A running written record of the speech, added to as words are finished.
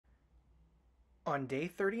On day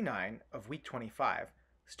 39 of week 25,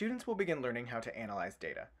 students will begin learning how to analyze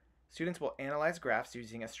data. Students will analyze graphs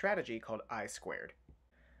using a strategy called I-squared.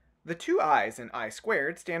 The two I's in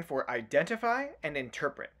I-squared stand for identify and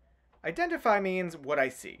interpret. Identify means what I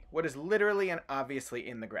see, what is literally and obviously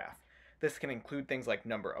in the graph. This can include things like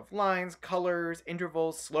number of lines, colors,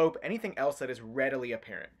 intervals, slope, anything else that is readily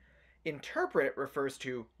apparent. Interpret refers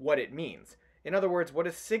to what it means. In other words, what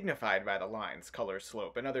is signified by the lines, colors,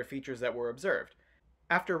 slope, and other features that were observed.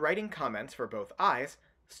 After writing comments for both I's,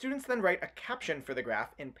 students then write a caption for the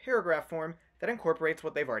graph in paragraph form that incorporates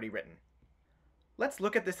what they've already written. Let's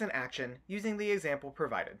look at this in action using the example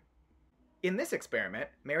provided. In this experiment,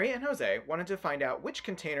 Mary and Jose wanted to find out which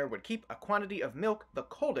container would keep a quantity of milk the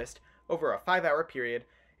coldest over a 5-hour period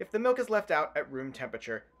if the milk is left out at room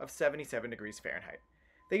temperature of 77 degrees Fahrenheit.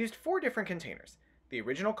 They used 4 different containers: the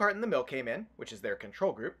original carton the milk came in, which is their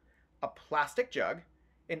control group, a plastic jug,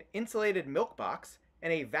 an insulated milk box,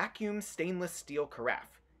 and a vacuum stainless steel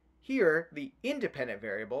carafe. Here, the independent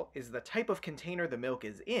variable is the type of container the milk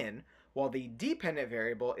is in, while the dependent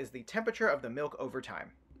variable is the temperature of the milk over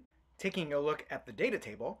time. Taking a look at the data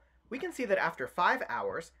table, we can see that after 5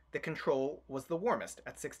 hours, the control was the warmest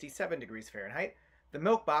at 67 degrees Fahrenheit, the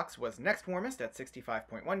milk box was next warmest at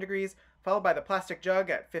 65.1 degrees, followed by the plastic jug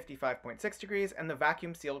at 55.6 degrees, and the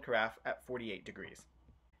vacuum sealed carafe at 48 degrees.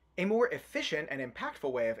 A more efficient and impactful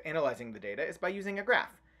way of analyzing the data is by using a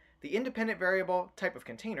graph. The independent variable, type of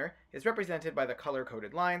container, is represented by the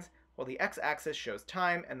color-coded lines, while the x-axis shows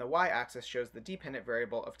time and the y-axis shows the dependent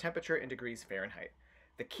variable of temperature in degrees Fahrenheit.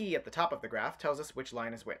 The key at the top of the graph tells us which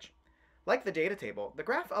line is which. Like the data table, the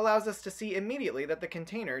graph allows us to see immediately that the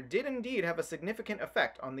container did indeed have a significant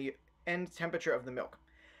effect on the end temperature of the milk.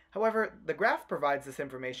 However, the graph provides this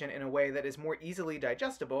information in a way that is more easily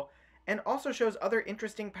digestible and also shows other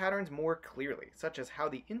interesting patterns more clearly, such as how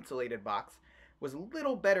the insulated box was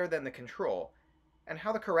little better than the control, and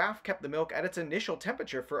how the carafe kept the milk at its initial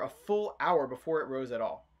temperature for a full hour before it rose at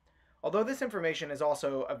all. Although this information is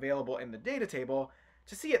also available in the data table,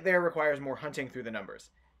 to see it there requires more hunting through the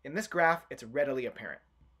numbers. In this graph, it's readily apparent.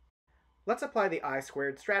 Let's apply the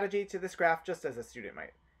I-squared strategy to this graph just as a student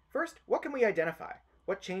might. First, what can we identify?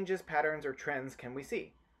 What changes, patterns, or trends can we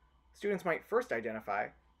see? Students might first identify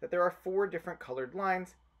that there are 4 different colored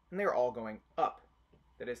lines, and they are all going up.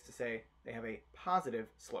 That is to say, they have a positive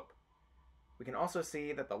slope. We can also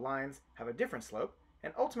see that the lines have a different slope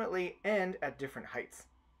and ultimately end at different heights.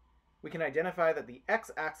 We can identify that the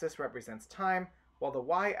x-axis represents time, while the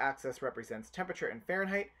y-axis represents temperature in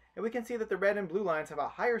Fahrenheit, and we can see that the red and blue lines have a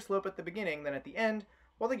higher slope at the beginning than at the end,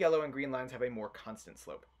 while the yellow and green lines have a more constant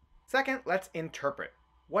slope. Second, let's interpret.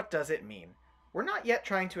 What does it mean? We're not yet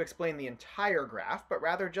trying to explain the entire graph, but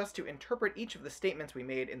rather just to interpret each of the statements we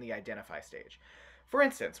made in the identify stage. For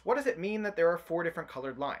instance, what does it mean that there are 4 different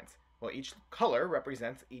colored lines? Well, each color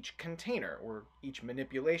represents each container, or each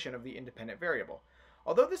manipulation of the independent variable.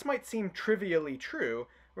 Although this might seem trivially true,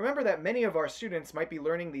 remember that many of our students might be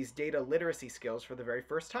learning these data literacy skills for the very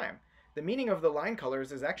first time. The meaning of the line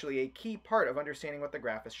colors is actually a key part of understanding what the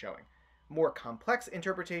graph is showing. More complex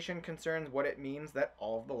interpretation concerns what it means that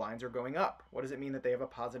all of the lines are going up. What does it mean that they have a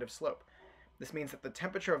positive slope? This means that the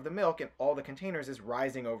temperature of the milk in all the containers is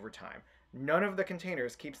rising over time. None of the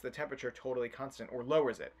containers keeps the temperature totally constant or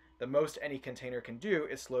lowers it. The most any container can do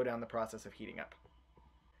is slow down the process of heating up.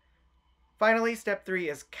 Finally, step 3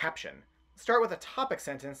 is caption. Start with a topic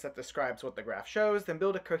sentence that describes what the graph shows, then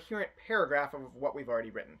build a coherent paragraph of what we've already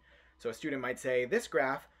written. So a student might say, this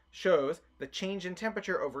graph shows the change in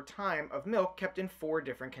temperature over time of milk kept in 4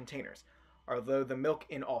 different containers. Although the milk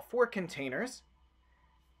in all 4 containers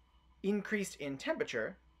increased in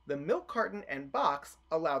temperature, the milk carton and box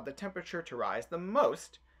allowed the temperature to rise the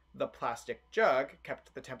most. The plastic jug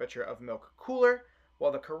kept the temperature of milk cooler,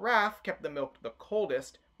 while the carafe kept the milk the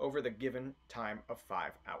coldest over the given time of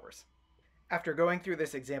 5 hours. After going through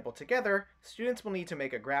this example together, students will need to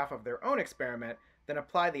make a graph of their own experiment, then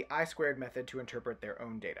apply the I-squared method to interpret their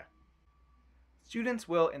own data. Students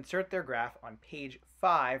will insert their graph on page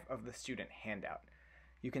 5 of the student handout.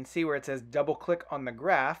 You can see where it says double-click on the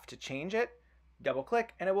graph to change it.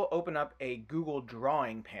 Double-click and it will open up a Google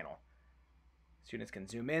Drawing panel. Students can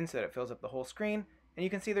zoom in so that it fills up the whole screen, and you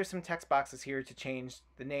can see there's some text boxes here to change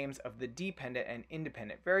the names of the dependent and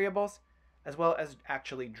independent variables, as well as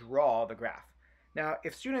actually draw the graph. Now,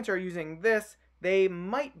 if students are using this, they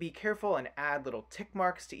might be careful and add little tick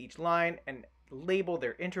marks to each line and label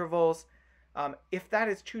their intervals. If that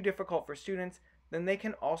is too difficult for students, then they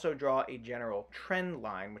can also draw a general trend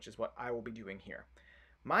line, which is what I will be doing here.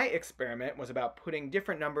 My experiment was about putting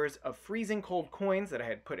different numbers of freezing cold coins that I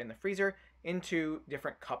had put in the freezer into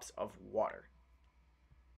different cups of water.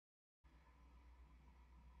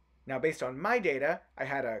 Now, based on my data, I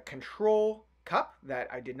had a control cup that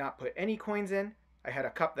I did not put any coins in. I had a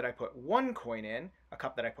cup that I put 1 coin in, a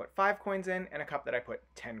cup that I put 5 coins in, and a cup that I put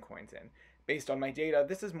 10 coins in. Based on my data,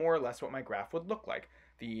 this is more or less what my graph would look like.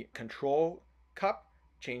 The control cup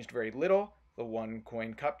changed very little, the 1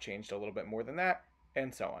 coin cup changed a little bit more than that,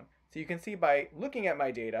 and so on. So you can see by looking at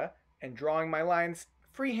my data and drawing my lines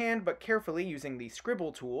freehand but carefully using the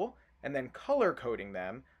scribble tool and then color coding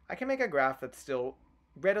them, I can make a graph that's still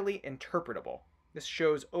readily interpretable. This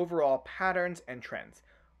shows overall patterns and trends.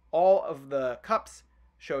 All of the cups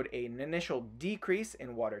showed an initial decrease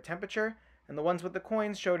in water temperature, and the ones with the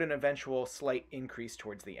coins showed an eventual slight increase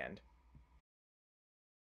towards the end.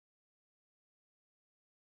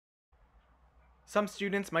 Some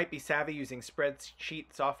students might be savvy using spreadsheet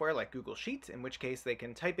software like Google Sheets, in which case they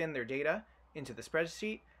can type in their data into the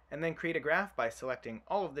spreadsheet and then create a graph by selecting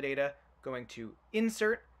all of the data, going to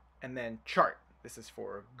Insert, and then Chart. This is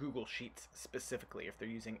for Google Sheets specifically. If they're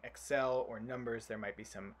using Excel or Numbers, there might be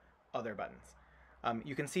some other buttons.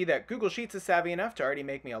 You can see that Google Sheets is savvy enough to already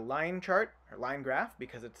make me a line chart or line graph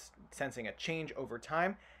because it's sensing a change over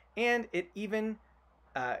time, and it even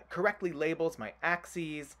correctly labels my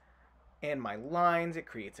axes and my lines. It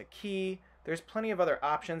creates a key. There's plenty of other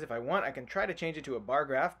options. If I want, I can try to change it to a bar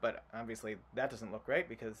graph, but obviously that doesn't look right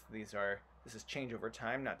because this is change over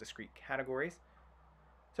time, not discrete categories.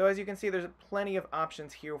 So as you can see, there's plenty of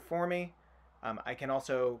options here for me. I can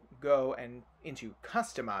also go into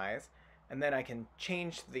Customize, and then I can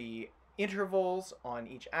change the intervals on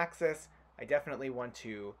each axis. I definitely want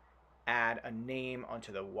to add a name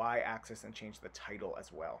onto the y-axis and change the title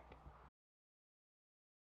as well.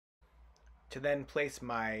 To then place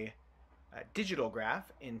my digital graph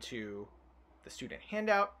into the student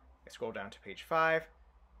handout, I scroll down to page 5.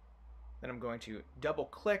 Then I'm going to double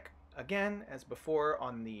click again as before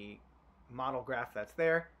on the model graph that's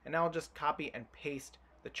there, and now I'll just copy and paste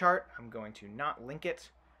the chart. I'm going to not link it.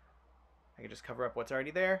 I can just cover up what's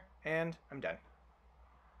already there, and I'm done.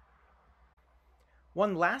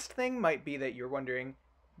 One last thing might be that you're wondering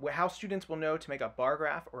how students will know to make a bar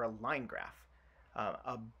graph or a line graph.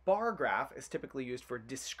 A bar graph is typically used for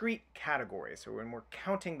discrete categories, so when we're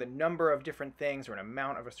counting the number of different things or an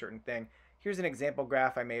amount of a certain thing. Here's an example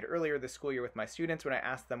graph I made earlier this school year with my students when I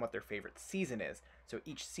asked them what their favorite season is. So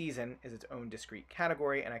each season is its own discrete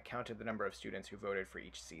category, and I counted the number of students who voted for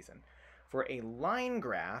each season. For a line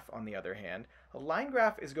graph, on the other hand, a line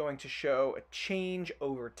graph is going to show a change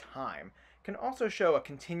over time. It can also show a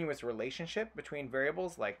continuous relationship between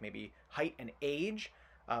variables like maybe height and age,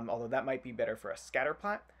 although that might be better for a scatter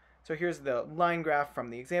plot. So here's the line graph from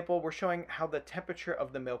the example. We're showing how the temperature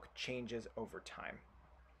of the milk changes over time.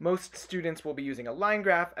 Most students will be using a line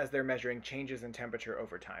graph as they're measuring changes in temperature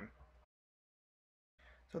over time.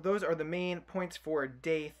 So those are the main points for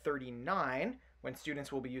day 39, when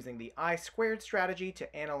students will be using the I-squared strategy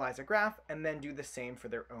to analyze a graph and then do the same for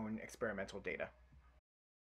their own experimental data.